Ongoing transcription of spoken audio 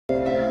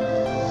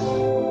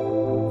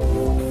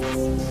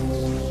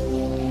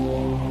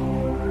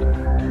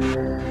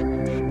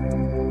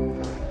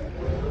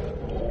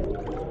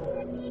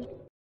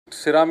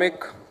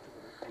Ceramic,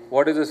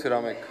 what is a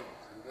ceramic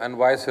and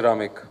why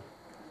ceramic?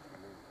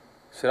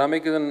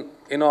 Ceramic is an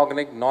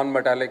inorganic,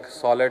 non-metallic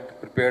solid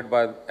prepared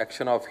by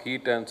action of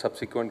heat and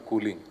subsequent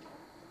cooling.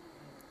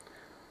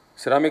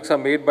 Ceramics are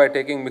made by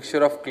taking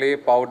mixture of clay,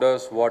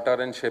 powders, water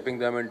and shaping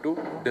them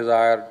into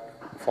desired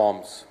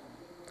forms.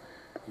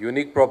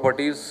 Unique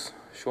properties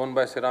shown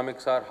by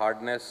ceramics are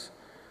hardness,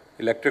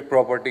 electric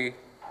property,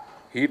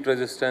 heat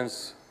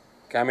resistance,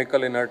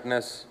 chemical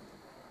inertness,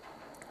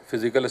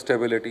 physical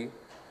stability.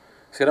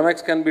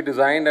 Ceramics can be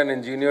designed and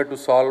engineered to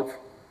solve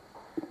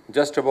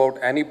just about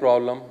any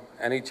problem,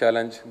 any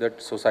challenge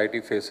that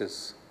society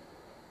faces.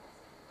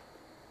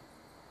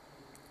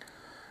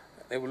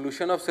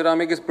 Evolution of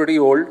ceramic is pretty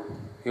old.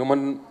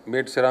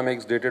 Human-made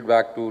ceramics dated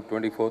back to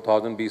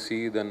 24,000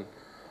 BC. Then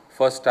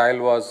first tile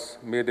was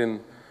made in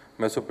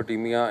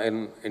Mesopotamia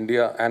in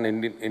India and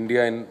in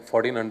India in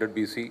 1400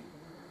 BC.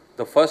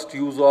 The first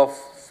use of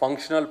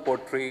functional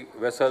pottery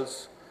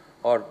vessels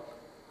or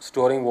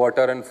storing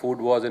water and food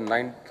was in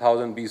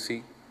 9000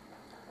 BC.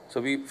 So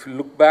if you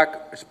look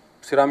back,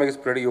 ceramic is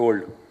pretty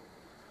old.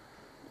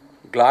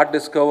 Glass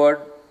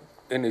discovered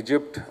in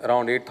Egypt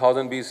around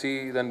 8000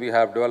 BC. Then we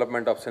have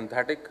development of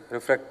synthetic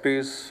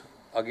refractories,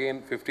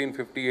 again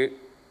 1550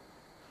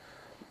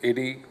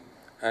 AD.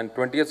 And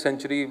 20th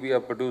century, we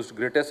have produced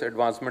greatest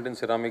advancement in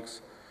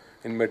ceramics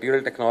in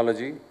material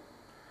technology.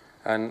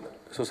 And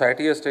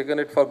society has taken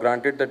it for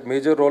granted that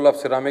major role of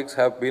ceramics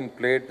have been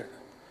played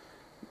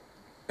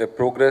in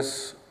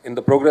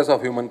the progress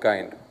of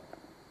humankind.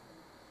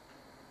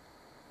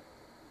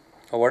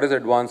 Now, what is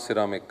advanced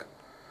ceramic?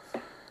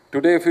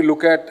 Today, if you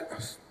look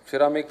at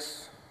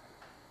ceramics,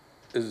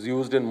 is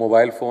used in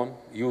mobile phone,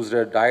 used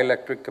as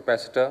dielectric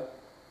capacitor,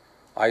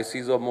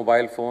 ICs of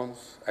mobile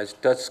phones, as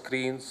touch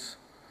screens,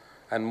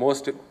 and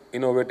most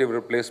innovative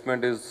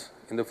replacement is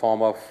in the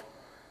form of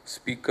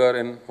speaker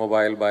in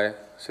mobile by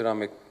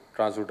ceramic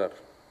transducer.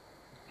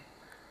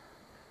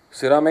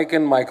 Ceramic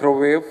in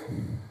microwave,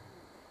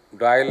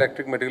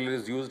 dielectric material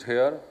is used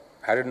here.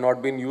 Had it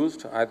not been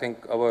used, I think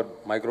our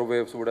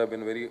microwaves would have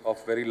been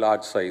of very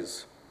large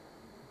size.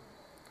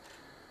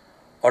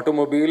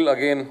 Automobile,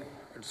 again,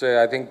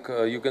 I think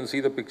you can see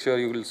the picture,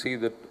 you will see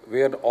that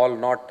where all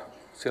not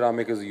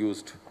ceramic is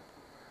used.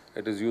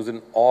 It is used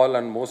in all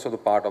and most of the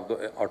part of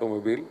the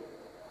automobile,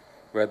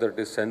 whether it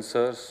is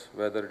sensors,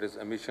 whether it is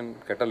emission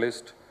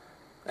catalyst,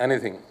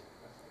 anything.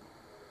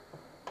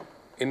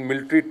 In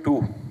military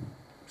too,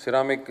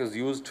 ceramic is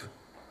used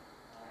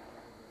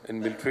in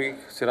military.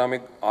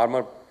 Ceramic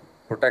armor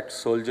protects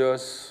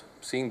soldiers,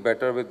 seeing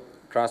better with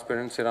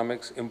transparent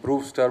ceramics,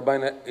 improves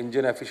turbine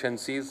engine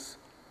efficiencies.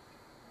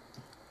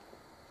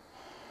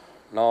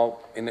 Now,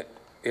 in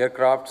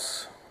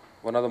aircrafts,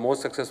 one of the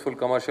most successful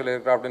commercial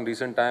aircraft in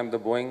recent time, the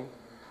Boeing,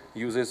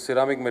 uses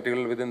ceramic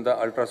material within the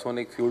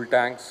ultrasonic fuel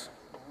tanks.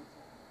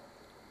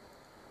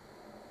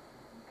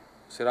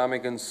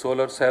 Ceramic in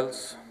solar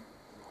cells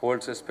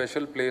holds a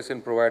special place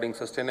in providing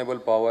sustainable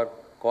power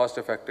cost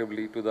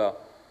effectively to the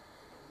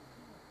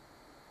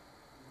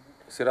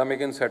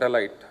ceramic in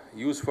satellite,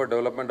 used for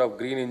development of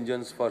green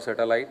engines for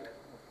satellite.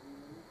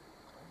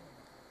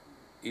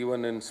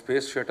 Even in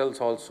space shuttles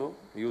also,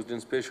 used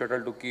in space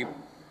shuttle to keep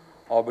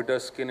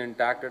orbiter skin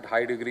intact at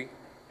high degree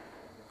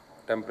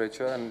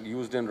temperature, and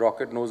used in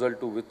rocket nozzle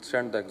to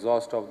withstand the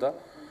exhaust of the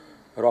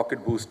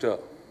rocket booster.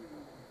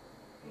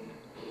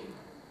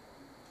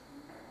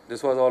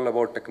 This was all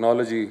about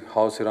technology,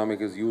 how ceramic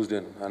is used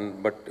in.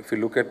 But if you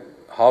look at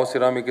how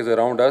ceramic is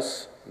around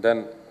us,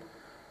 then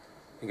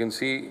you can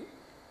see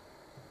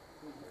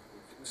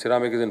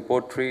ceramic is in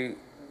pottery,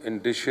 in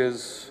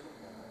dishes,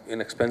 in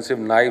expensive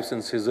knives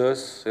and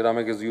scissors,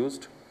 ceramic is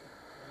used.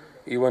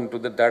 Even to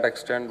that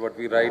extent, what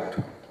we write,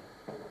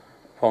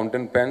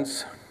 fountain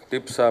pens,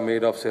 tips are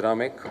made of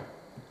ceramic.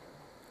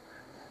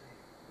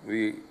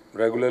 We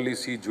regularly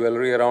see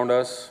jewelry around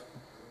us.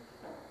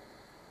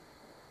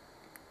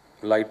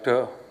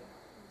 Lighter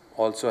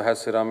also has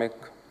ceramic.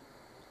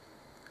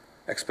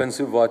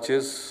 Expensive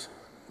watches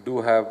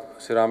do have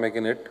ceramic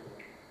in it.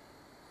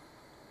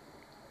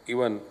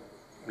 Even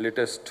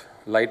latest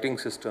lighting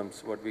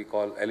systems, what we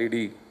call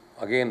LED,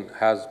 again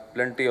has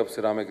plenty of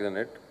ceramic in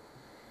it.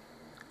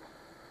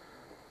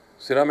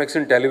 Ceramics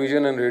in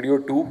television and radio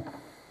too.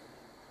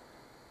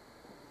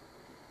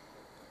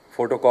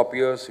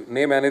 Photocopiers,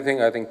 name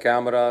anything, I think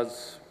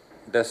cameras,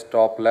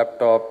 desktop,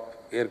 laptop,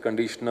 air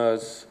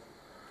conditioners.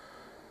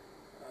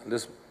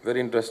 This very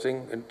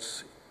interesting,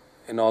 it's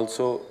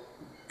also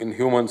in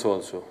humans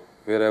also,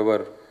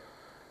 wherever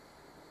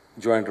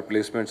joint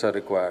replacements are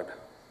required.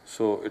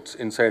 So it's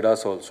inside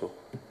us also.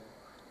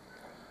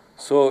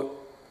 So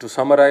to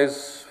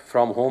summarize,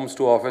 from homes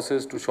to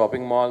offices to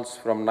shopping malls,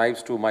 from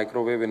knives to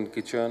microwave in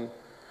kitchen,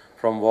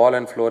 from wall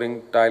and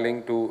flooring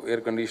tiling to air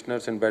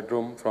conditioners in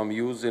bedroom, from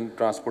use in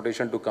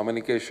transportation to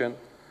communication,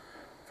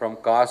 from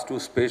cars to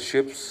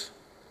spaceships,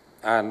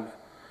 and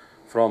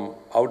from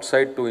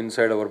outside to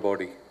inside our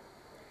body.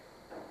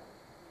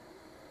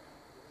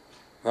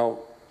 Now,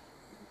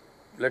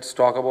 let's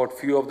talk about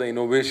few of the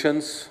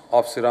innovations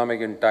of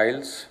ceramic in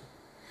tiles.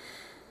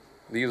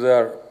 These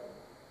are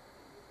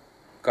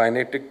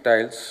kinetic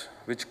tiles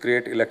which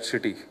create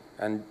electricity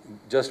and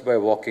just by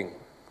walking.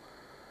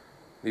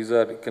 These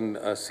are, you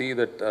can see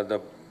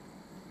that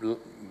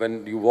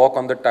when you walk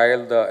on the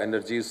tile, the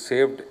energy is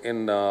saved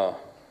in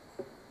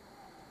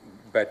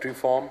battery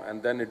form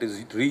and then it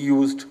is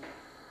reused.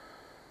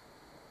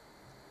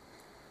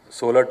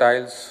 Solar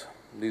tiles,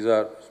 these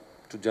are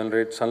to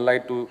generate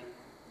sunlight, to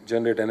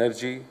generate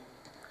energy.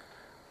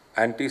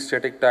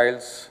 Anti-static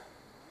tiles,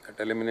 that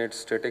eliminates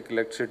static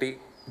electricity.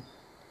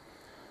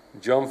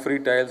 Germ-free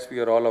tiles we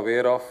are all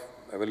aware of,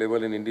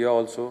 available in India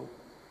also,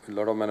 a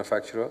lot of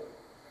manufacturer.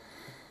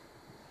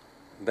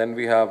 Then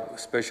we have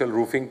special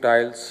roofing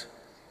tiles.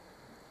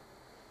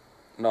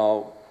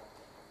 Now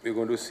we're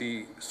going to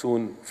see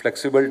soon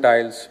flexible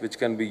tiles which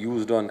can be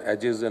used on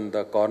edges and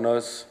the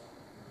corners.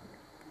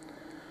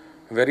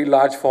 Very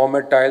large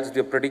format tiles,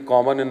 they're pretty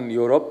common in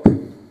Europe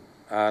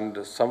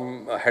and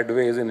some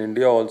headways in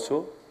India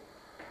also.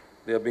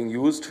 They are being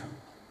used.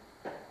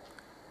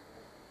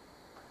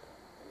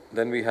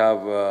 Then we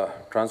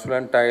have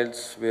transparent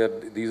tiles, where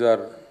these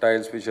are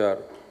tiles which are,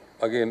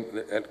 again,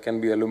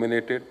 can be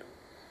illuminated.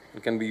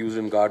 It can be used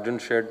in garden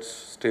sheds,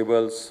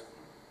 stables.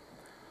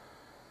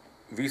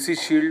 VC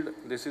shield,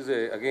 this is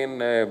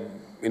again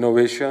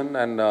innovation,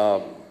 and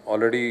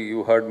already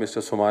you heard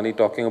Mr. Somany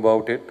talking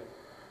about it.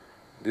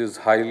 This is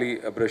high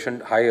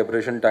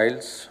abrasion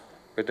tiles,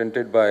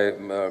 patented by,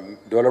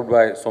 developed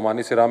by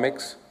Somany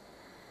Ceramics.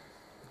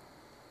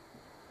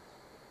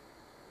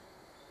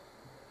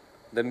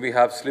 Then we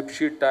have slip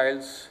sheet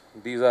tiles.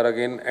 These are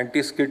again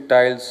anti-skid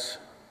tiles,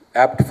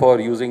 apt for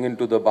using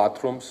into the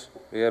bathrooms,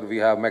 where we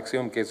have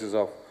maximum cases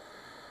of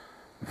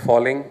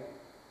falling.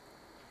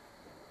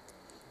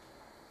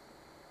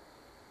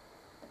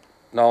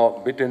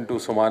 Now, bit into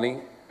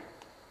Somany.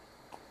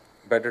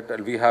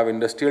 We have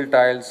industrial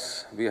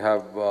tiles, we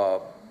have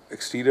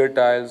exterior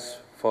tiles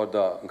for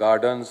the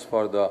gardens,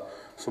 for the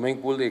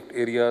swimming pool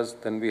areas.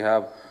 Then we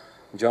have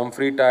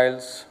germ-free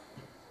tiles.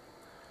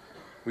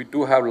 We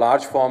do have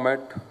large format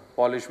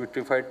polished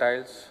vitrified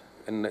tiles.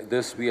 In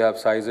this we have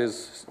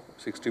sizes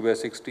 60 by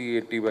 60,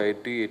 80 by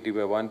 80, 80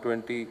 by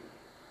 120.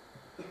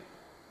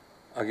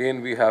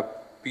 Again we have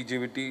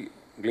PGVT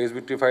glazed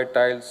vitrified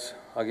tiles.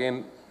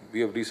 Again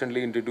we have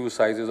recently introduced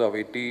sizes of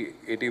 80,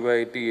 80 by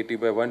 80, 80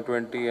 by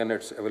 120, and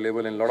it's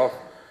available in a lot of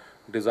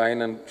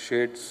design and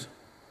shades.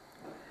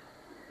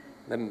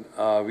 Then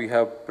we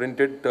have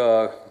printed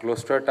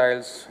gloucester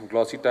tiles,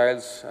 glossy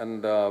tiles,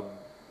 and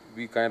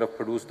we kind of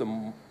produce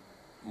the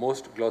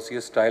most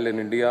glossiest tile in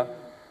India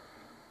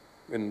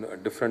in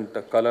different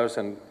colors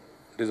and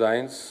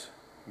designs.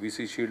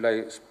 VC shield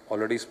I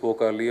already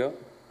spoke earlier,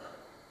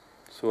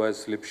 so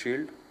as slip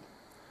shield.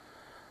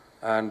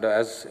 And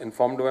as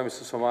informed by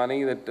Mr.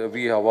 Somany, that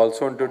we have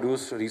also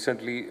introduced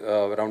recently,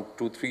 around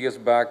 2-3 years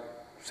back,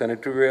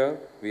 sanitary ware.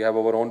 We have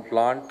our own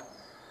plant,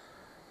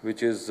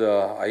 which is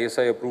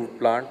ISI approved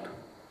plant,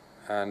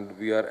 and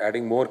we are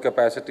adding more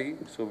capacity,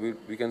 so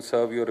we can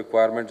serve your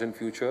requirements in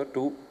future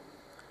too.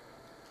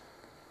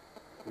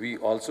 We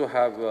also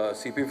have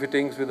CP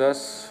fittings with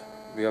us.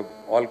 We have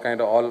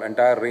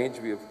entire range.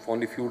 We have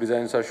only few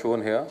designs are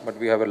shown here, but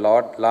we have a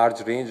large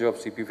range of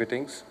CP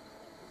fittings.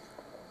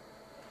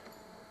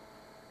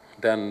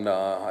 Then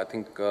I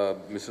think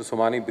Mr.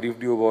 Somany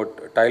briefed you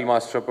about Tile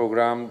Master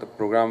program, the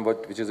program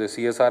which is a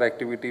CSR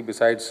activity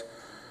besides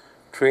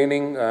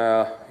training,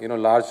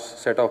 large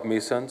set of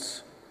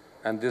masons.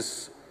 And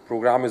this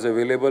program is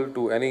available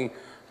to any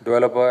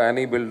developer,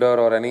 any builder,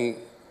 or any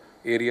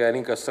area,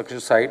 any construction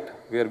site,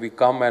 where we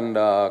come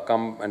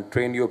and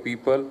train your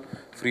people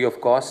free of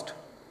cost.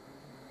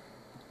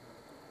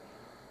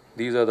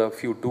 These are the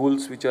few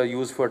tools which are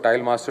used for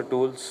Tile Master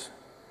tools.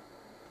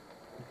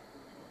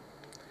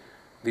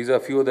 These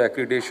are few of the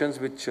accreditations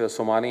which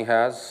Somany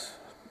has.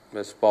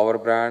 There's Power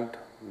Brand,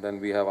 then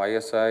we have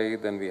ISI,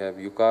 then we have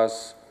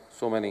UCAS,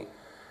 so many.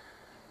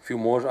 Few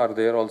more are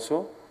there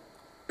also.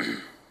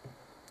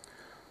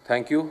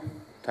 Thank you.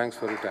 Thanks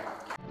for your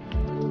time.